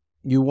woman.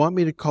 You want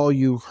me to call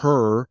you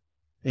her,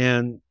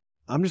 and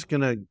I'm just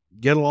going to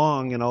get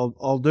along and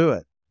I'll do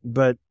it.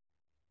 But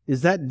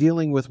is that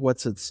dealing with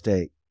what's at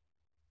stake?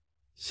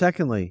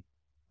 Secondly,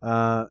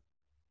 if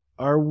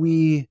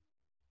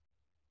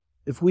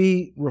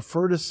we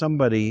refer to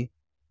somebody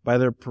by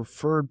their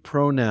preferred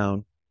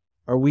pronoun,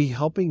 are we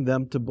helping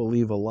them to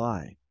believe a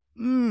lie?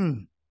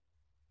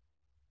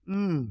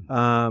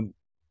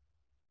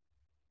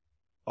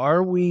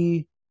 Are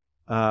we,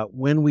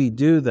 when we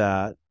do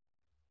that,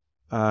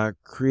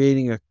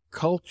 creating a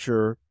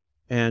culture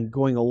and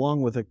going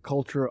along with a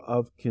culture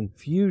of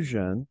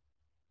confusion?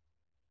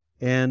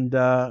 And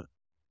then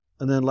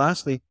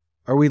lastly,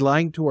 are we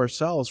lying to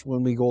ourselves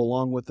when we go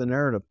along with the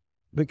narrative?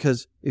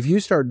 Because if you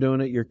start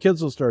doing it, your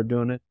kids will start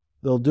doing it.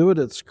 They'll do it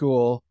at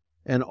school,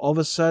 and all of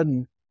a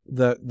sudden,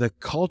 the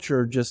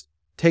culture just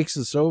takes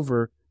us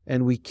over,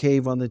 and we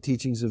cave on the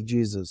teachings of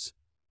Jesus.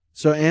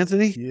 So,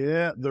 Anthony?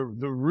 Yeah, the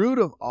root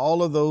of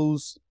all of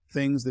those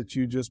things that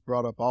you just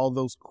brought up, all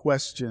those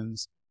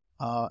questions,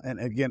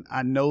 and again,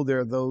 I know there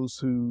are those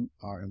who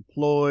are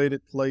employed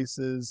at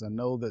places. I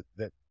know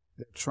that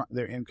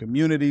they're in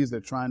communities. They're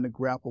trying to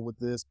grapple with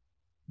this.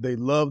 They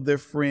love their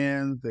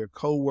friends, their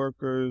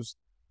coworkers.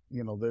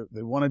 You know,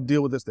 they want to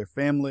deal with this, their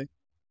family.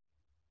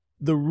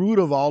 The root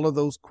of all of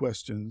those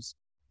questions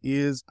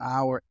is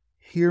our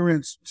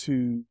adherence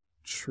to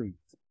truth.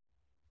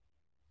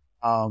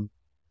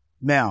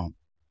 Now,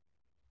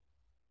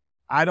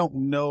 I don't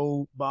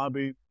know,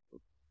 Bobby,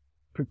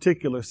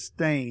 particular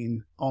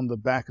stain on the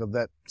back of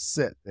that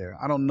set there.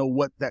 I don't know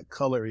what that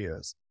color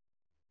is.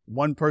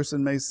 One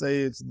person may say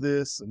it's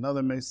this,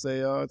 another may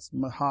say, oh, it's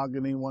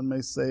mahogany. One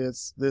may say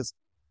it's this.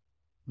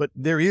 But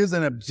there is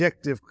an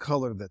objective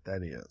color that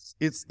is.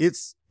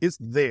 It's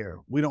there.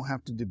 We don't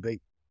have to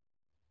debate.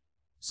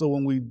 So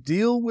when we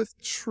deal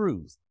with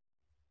truth,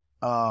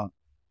 I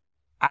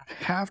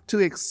have to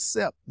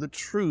accept the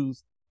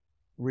truth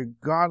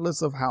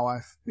regardless of how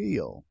I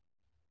feel.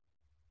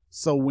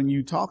 So when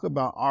you talk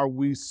about, are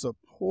we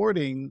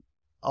supporting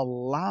a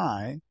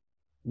lie?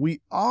 We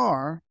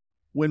are,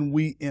 when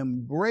we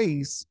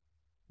embrace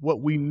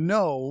what we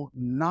know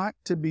not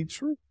to be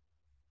true.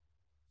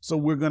 So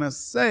we're going to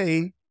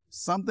say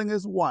something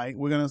is white.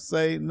 We're going to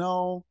say,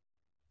 no,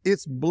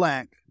 it's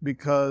black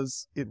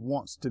because it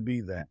wants to be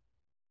that.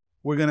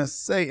 We're going to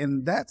say,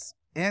 and that's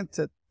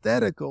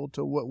antithetical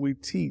to what we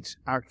teach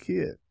our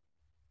kids.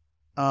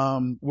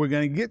 We're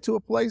going to get to a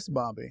place,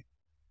 Bobby,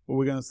 where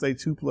we're going to say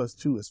 2 +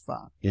 2 is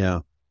 5. Yeah.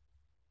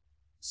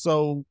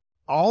 So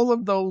all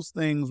of those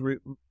things,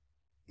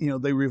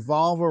 they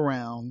revolve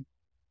around,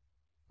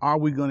 are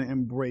we going to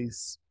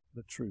embrace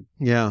the truth?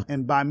 Yeah.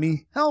 And by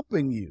me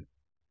helping you,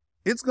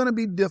 it's going to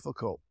be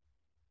difficult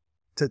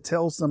to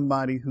tell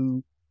somebody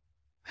who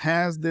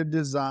has their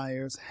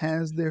desires,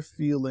 has their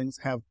feelings,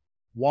 have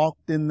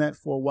walked in that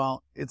for a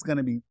while. It's going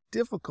to be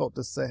difficult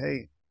to say,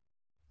 hey,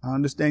 I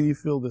understand you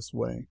feel this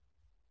way.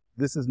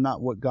 This is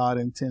not what God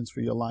intends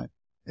for your life.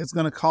 It's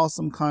going to cause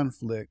some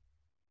conflict.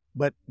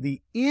 But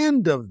the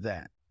end of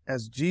that,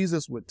 as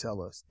Jesus would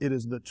tell us, it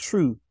is the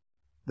truth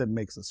that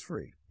makes us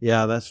free.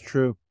 Yeah, that's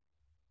true.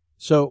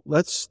 So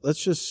let's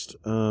just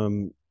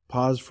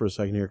pause for a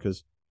second here,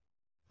 because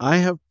I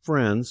have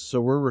friends.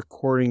 So we're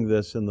recording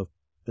this in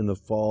the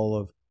fall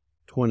of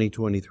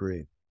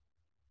 2023,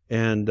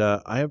 and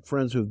I have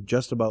friends who've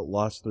just about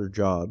lost their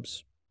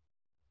jobs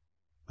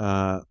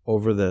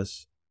over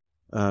this.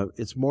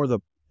 It's more the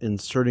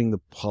inserting the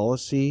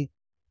policy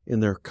in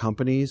their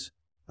companies,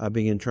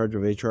 being in charge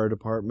of HR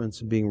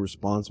departments and being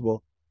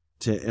responsible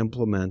to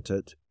implement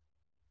it.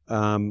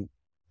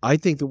 I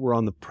think that we're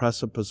on the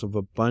precipice of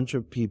a bunch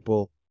of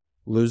people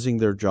losing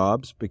their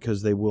jobs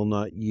because they will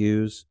not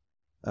use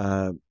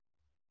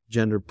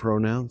gender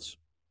pronouns.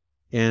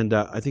 And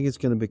I think it's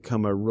going to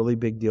become a really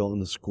big deal in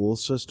the school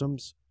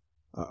systems.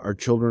 Our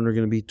children are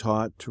going to be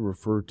taught to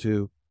refer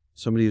to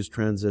somebody who's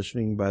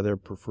transitioning by their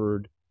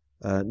preferred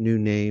new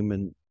name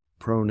and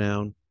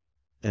pronoun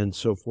and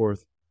so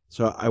forth.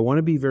 So I want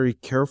to be very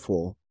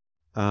careful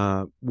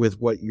with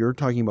what you're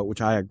talking about,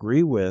 which I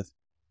agree with,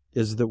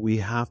 is that we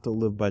have to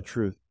live by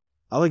truth.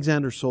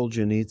 Alexander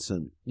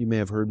Solzhenitsyn, you may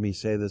have heard me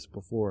say this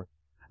before.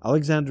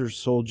 Alexander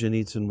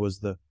Solzhenitsyn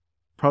was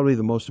probably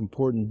the most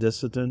important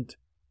dissident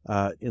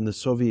in the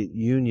Soviet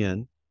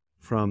Union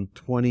from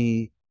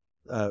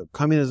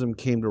communism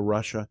came to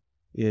Russia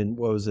in,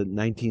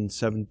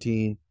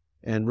 1917,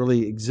 and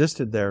really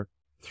existed there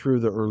through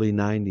the early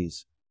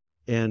 90s.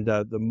 And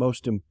the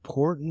most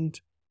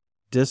important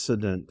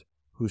dissident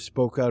who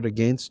spoke out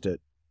against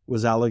it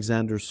was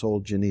Alexander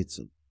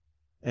Solzhenitsyn.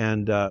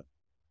 And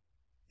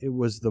it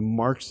was the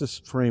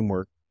Marxist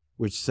framework,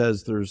 which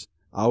says there's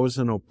always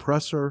an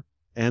oppressor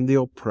and the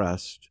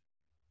oppressed.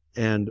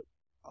 And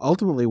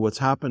ultimately what's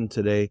happened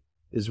today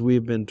is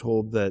we've been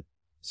told that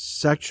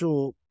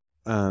sexual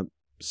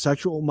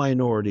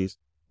minorities,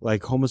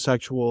 like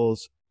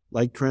homosexuals,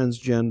 like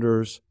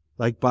transgenders,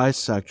 like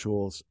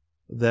bisexuals,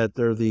 that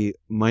they're the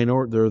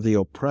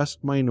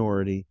oppressed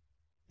minority,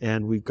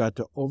 and we've got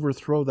to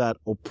overthrow that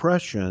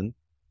oppression.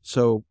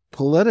 So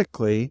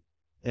politically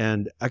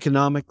and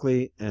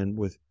economically and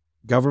with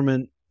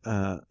government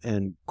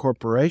and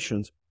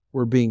corporations,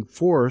 we're being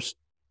forced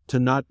to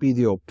not be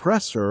the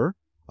oppressor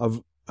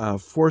of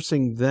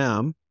forcing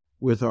them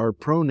with our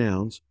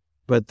pronouns,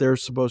 but they're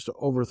supposed to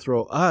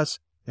overthrow us,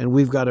 and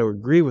we've got to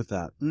agree with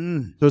that.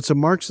 So it's a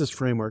Marxist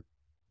framework.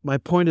 My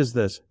point is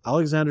this: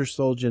 Alexander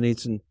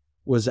Solzhenitsyn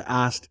was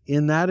asked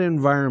in that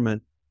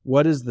environment,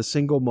 what is the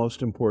single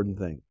most important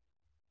thing?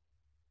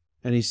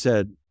 And he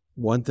said,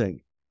 one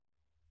thing: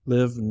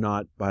 live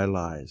not by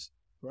lies.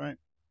 Right.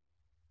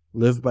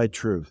 Live by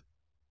truth.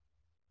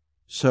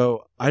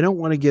 So I don't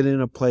want to get in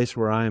a place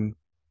where I'm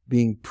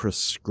being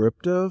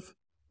prescriptive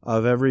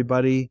of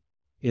everybody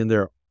in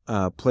their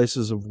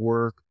places of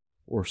work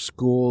or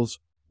schools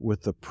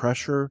with the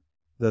pressure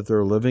that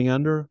they're living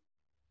under.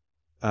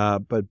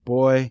 But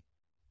boy,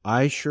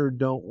 I sure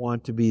don't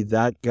want to be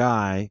that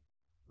guy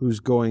who's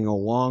going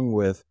along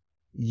with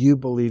you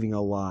believing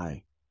a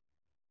lie.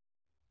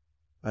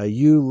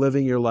 You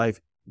living your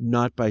life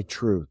not by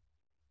truth.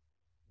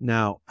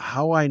 Now,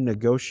 how I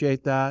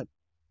negotiate that,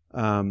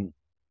 I'm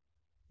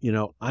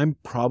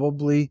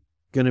probably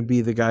going to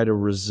be the guy to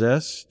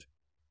resist,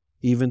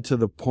 even to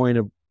the point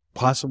of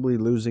possibly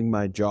losing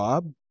my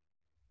job.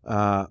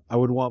 I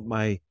would want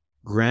my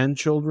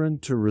grandchildren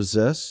to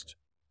resist,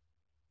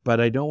 but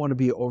I don't want to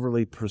be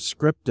overly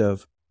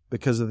prescriptive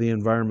because of the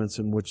environments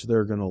in which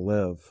they're going to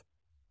live.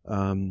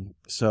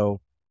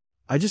 So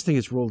I just think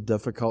it's real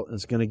difficult, and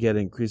it's going to get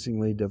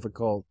increasingly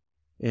difficult,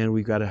 and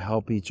we've got to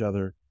help each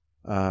other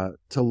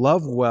to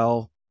love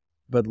well,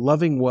 but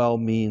loving well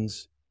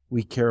means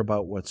we care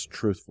about what's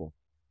truthful.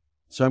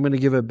 So I'm going to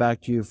give it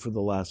back to you for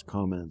the last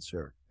comments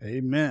here.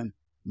 Amen.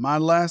 My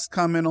last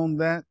comment on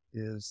that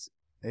is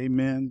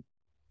amen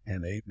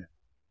and amen.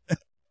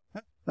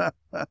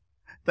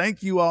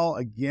 Thank you all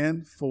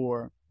again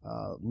for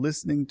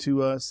listening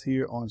to us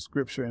here on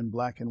Scripture in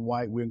Black and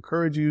White. We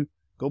encourage you,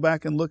 go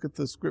back and look at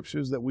the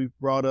scriptures that we've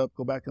brought up.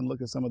 Go back and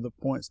look at some of the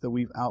points that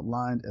we've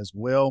outlined as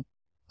well.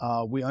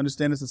 We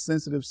understand it's a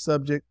sensitive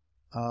subject,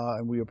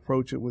 and we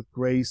approach it with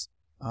grace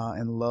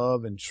and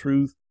love and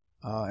truth.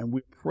 And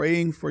we're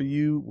praying for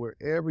you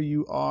wherever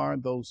you are,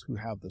 those who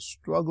have the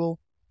struggle,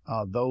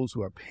 those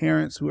who are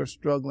parents who are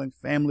struggling,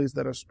 families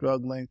that are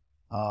struggling,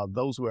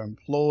 those who are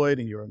employed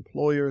and your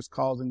employer is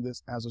causing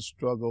this as a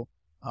struggle.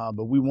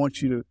 But we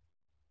want you to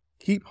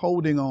keep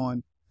holding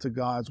on to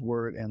God's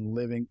word and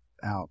living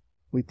out.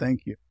 We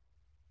thank you.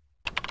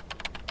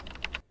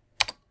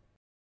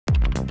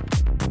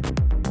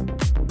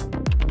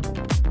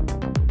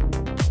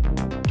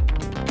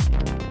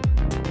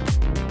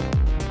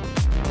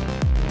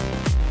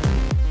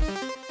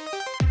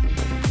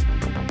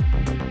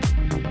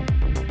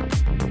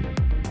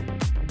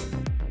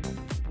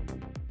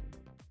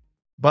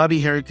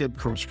 Bobby Harrington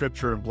from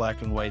Scripture in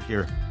Black and White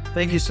here.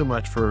 Thank you so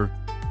much for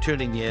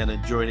tuning in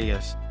and joining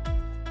us.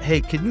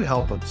 Hey, can you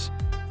help us?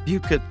 If you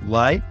could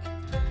like,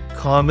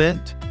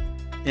 comment,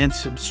 and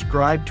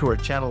subscribe to our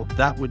channel,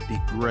 that would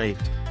be great.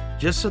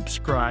 Just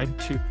subscribe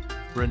to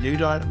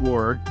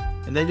renew.org,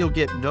 and then you'll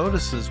get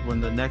notices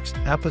when the next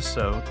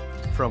episode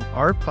from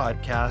our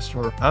podcast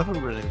or other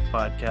Renew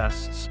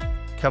podcasts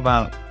come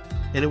out.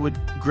 And it would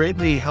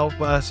greatly help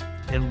us,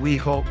 and we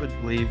hope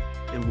and believe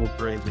it will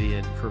greatly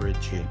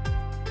encourage you.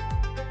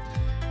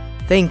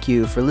 Thank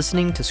you for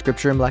listening to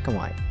Scripture in Black and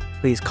White.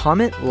 Please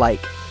comment,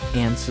 like,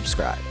 and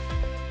subscribe.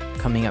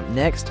 Coming up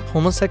next,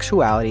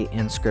 Homosexuality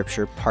and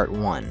Scripture Part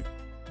 1.